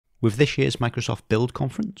With this year's Microsoft Build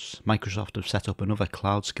Conference, Microsoft have set up another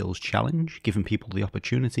Cloud Skills Challenge, giving people the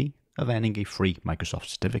opportunity of earning a free Microsoft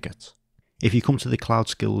certificate. If you come to the Cloud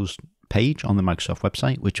Skills page on the Microsoft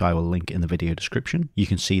website, which I will link in the video description, you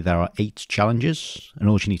can see there are 8 challenges, and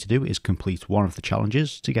all you need to do is complete one of the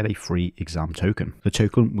challenges to get a free exam token. The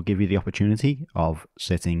token will give you the opportunity of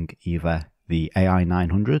sitting either the AI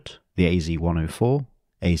 900, the AZ 104,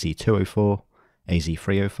 AZ 204, AZ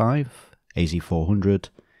 305, AZ 400,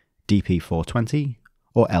 DP 420,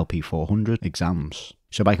 or LP 400 exams.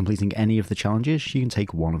 So by completing any of the challenges, you can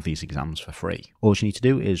take one of these exams for free. All you need to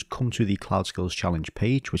do is come to the Cloud Skills Challenge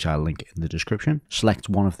page, which I'll link in the description, select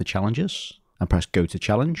one of the challenges, and press Go to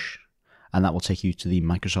Challenge, and that will take you to the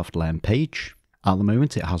Microsoft Learn page. At the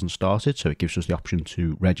moment, it hasn't started, so it gives us the option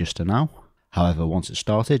to register now. However, once it's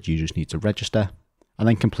started, you just need to register, and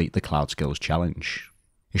then complete the Cloud Skills Challenge.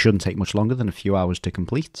 It shouldn't take much longer than a few hours to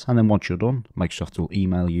complete, and then once you're done, Microsoft will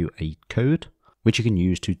email you a code, which you can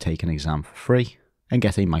use to take an exam for free and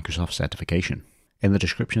get a Microsoft certification. In the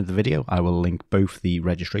description of the video, I will link both the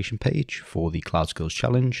registration page for the Cloud Skills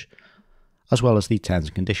Challenge, as well as the terms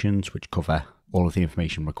and conditions, which cover all of the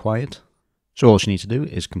information required. So all you need to do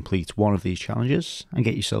is complete one of these challenges and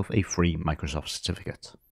get yourself a free Microsoft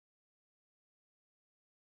certificate.